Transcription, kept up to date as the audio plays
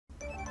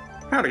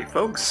Howdy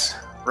folks,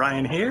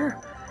 Ryan here,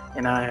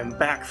 and I am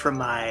back from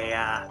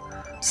my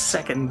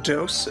second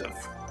dose of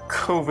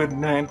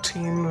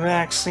COVID-19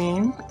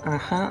 vaccine.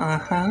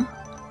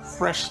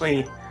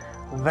 Freshly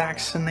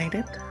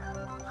vaccinated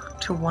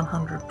to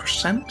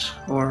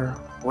 100%, or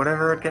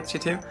whatever it gets you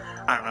to.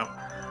 I don't know.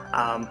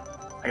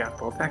 I got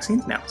both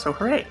vaccines now, so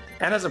hooray.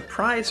 And as a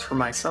prize for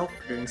myself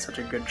for doing such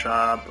a good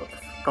job of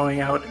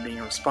going out and being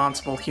a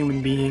responsible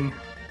human being,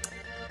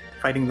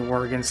 fighting the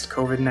war against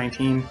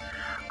COVID-19,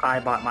 I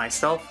bought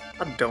myself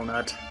a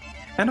donut.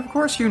 And of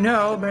course you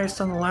know, based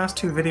on the last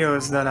two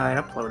videos that I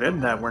uploaded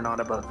that were not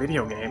about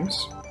video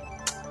games,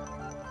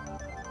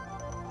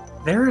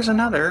 there is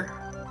another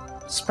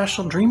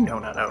special dream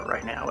donut out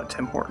right now at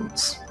Tim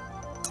Hortons.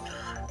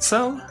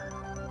 So,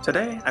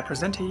 today I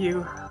present to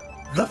you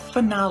the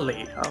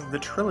finale of the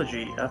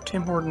trilogy of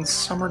Tim Hortons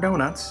Summer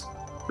Donuts,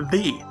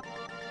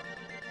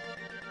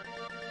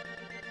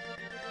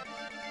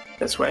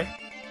 This way.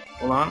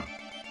 Hold on.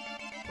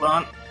 Hold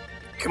on.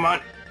 Come on.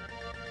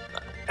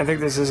 I think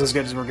this is as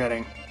good as we're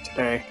getting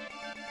today.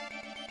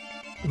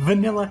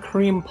 Vanilla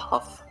Cream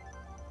Puff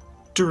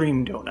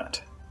Dream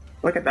Donut.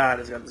 Look at that,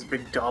 it's got this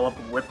big dollop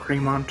of whipped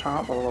cream on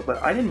top, a little bit.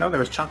 I didn't know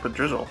there was chocolate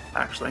drizzle,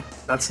 actually.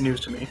 That's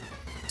news to me.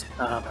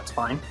 That's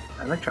fine.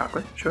 I like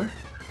chocolate, sure.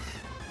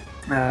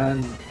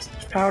 And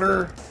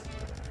powder.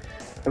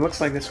 It looks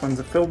like this one's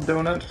a filled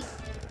donut.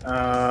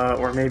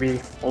 Or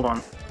maybe, hold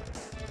on.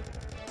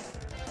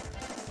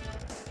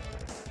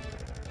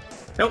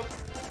 Nope.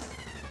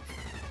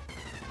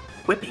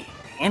 Whippy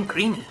and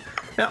creamy.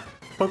 Yeah,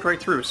 poked right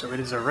through, so it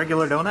is a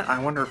regular donut. I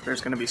wonder if there's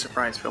going to be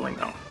surprise filling,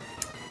 though.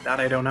 That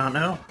I do not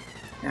know.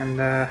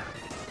 And,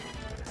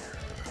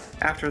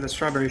 after the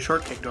strawberry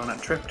shortcake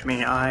donut tricked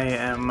me, I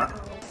am a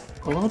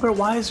little bit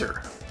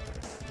wiser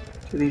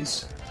to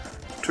these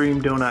Dream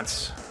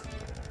Donuts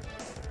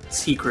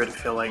secret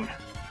filling.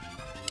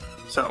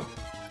 So,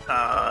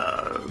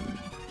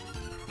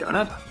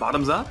 donut,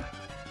 bottoms up,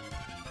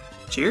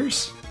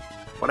 cheers,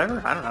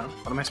 whatever, I don't know,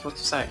 what am I supposed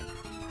to say?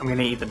 I'm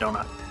gonna eat the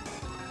donut.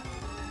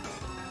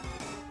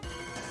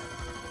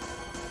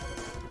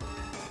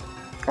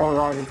 Oh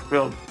god, it's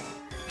filled.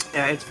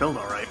 Yeah, it's filled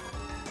alright.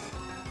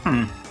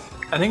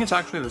 I think it's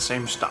actually the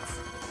same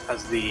stuff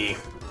as the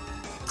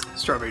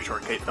strawberry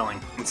shortcake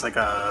filling. It's like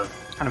a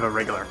kind of a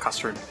regular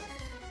custard.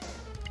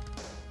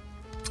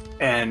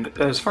 And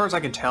as far as I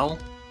can tell,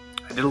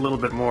 I did a little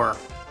bit more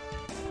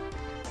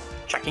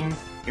checking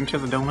into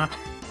the donut.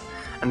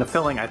 And the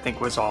filling, I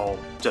think, was all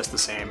just the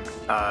same.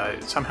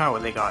 Somehow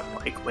they got,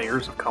 like,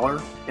 layers of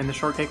color in the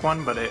shortcake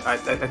one, but I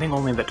think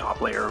only the top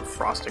layer of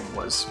frosting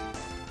was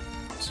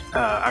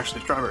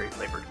actually strawberry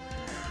flavored.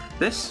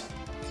 This,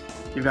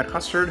 you've got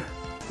custard,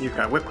 you've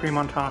got whipped cream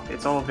on top.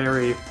 It's all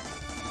very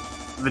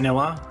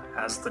vanilla,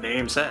 as the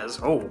name says.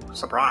 Oh,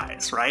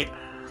 surprise, right?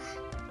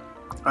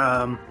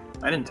 I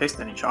didn't taste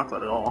any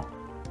chocolate at all.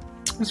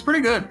 It's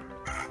pretty good.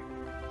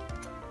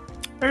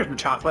 There's the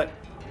chocolate.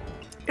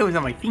 It was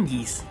on my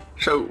fingies.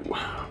 So,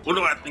 what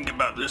do I think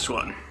about this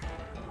one?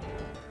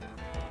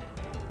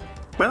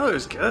 Well, it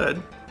was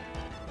good.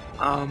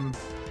 I'm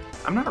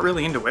not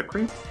really into whipped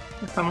cream,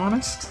 if I'm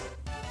honest.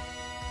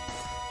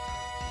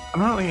 I'm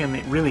not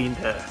really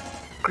into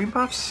cream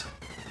puffs,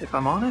 if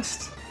I'm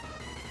honest.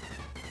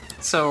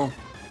 So,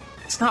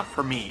 it's not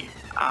for me.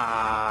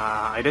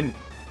 I didn't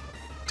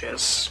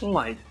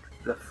dislike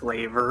the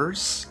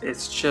flavors.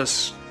 It's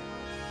just,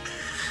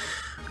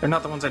 they're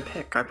not the ones I'd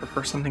pick. I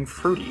prefer something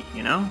fruity,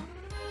 you know?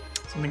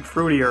 Something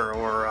fruitier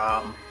or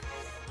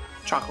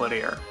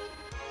chocolatier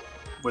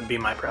would be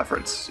my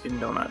preference in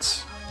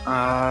donuts.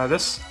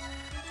 This,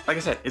 like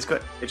I said, is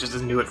good. It just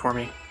doesn't do it for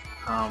me.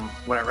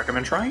 Would I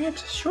recommend trying it?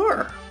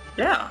 Sure.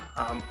 Yeah.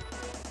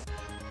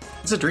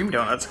 It's a dream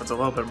donut, so it's a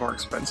little bit more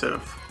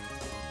expensive.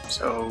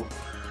 So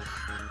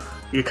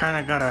you kind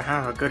of gotta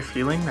have a good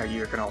feeling that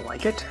you're gonna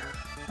like it,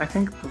 I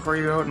think, before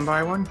you go out and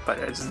buy one. But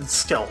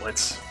it's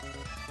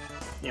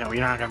you know,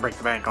 you're not gonna break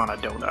the bank on a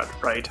donut,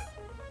 right?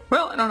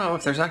 Well, I don't know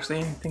if there's actually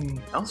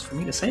anything else for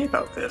me to say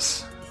about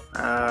this.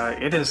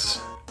 It is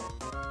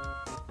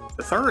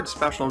the third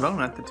special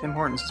donut that Tim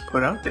Hortons has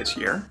put out this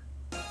year.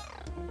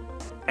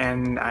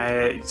 And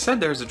I said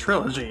there's a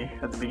trilogy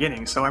at the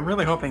beginning, so I'm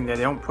really hoping that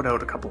they don't put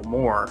out a couple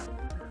more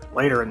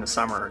later in the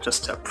summer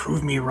just to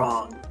prove me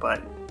wrong,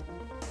 but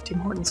Tim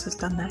Hortons has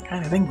done that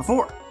kind of thing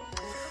before.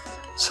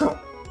 So,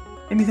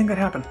 anything could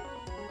happen.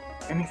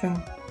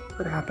 Anything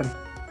could happen.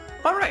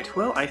 Alright,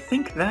 well, I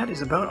think that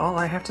is about all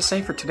I have to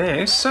say for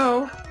today,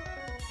 so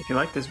if you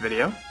like this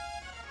video,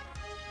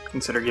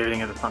 consider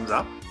giving it a thumbs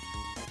up.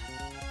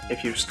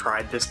 If you've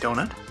tried this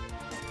donut,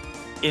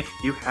 if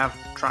you have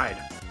tried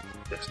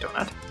this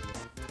donut,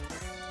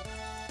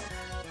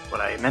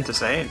 what I meant to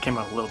say, it came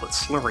out a little bit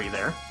slurry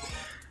there.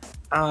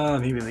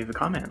 Maybe leave a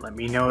comment. Let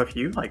me know if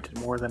you liked it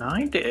more than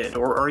I did,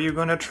 or are you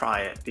going to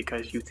try it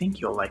because you think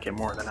you'll like it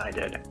more than I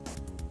did?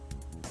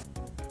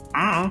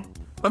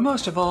 But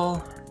most of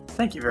all,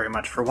 thank you very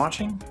much for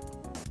watching,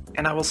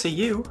 and I will see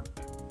you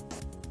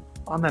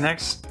on the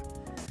next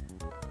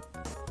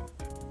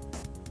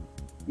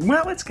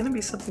Well, it's gonna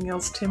be something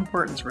else Tim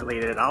Hortons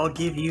related. I'll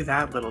give you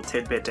that little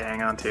tidbit to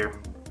hang on to.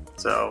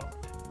 So,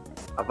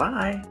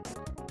 bye-bye.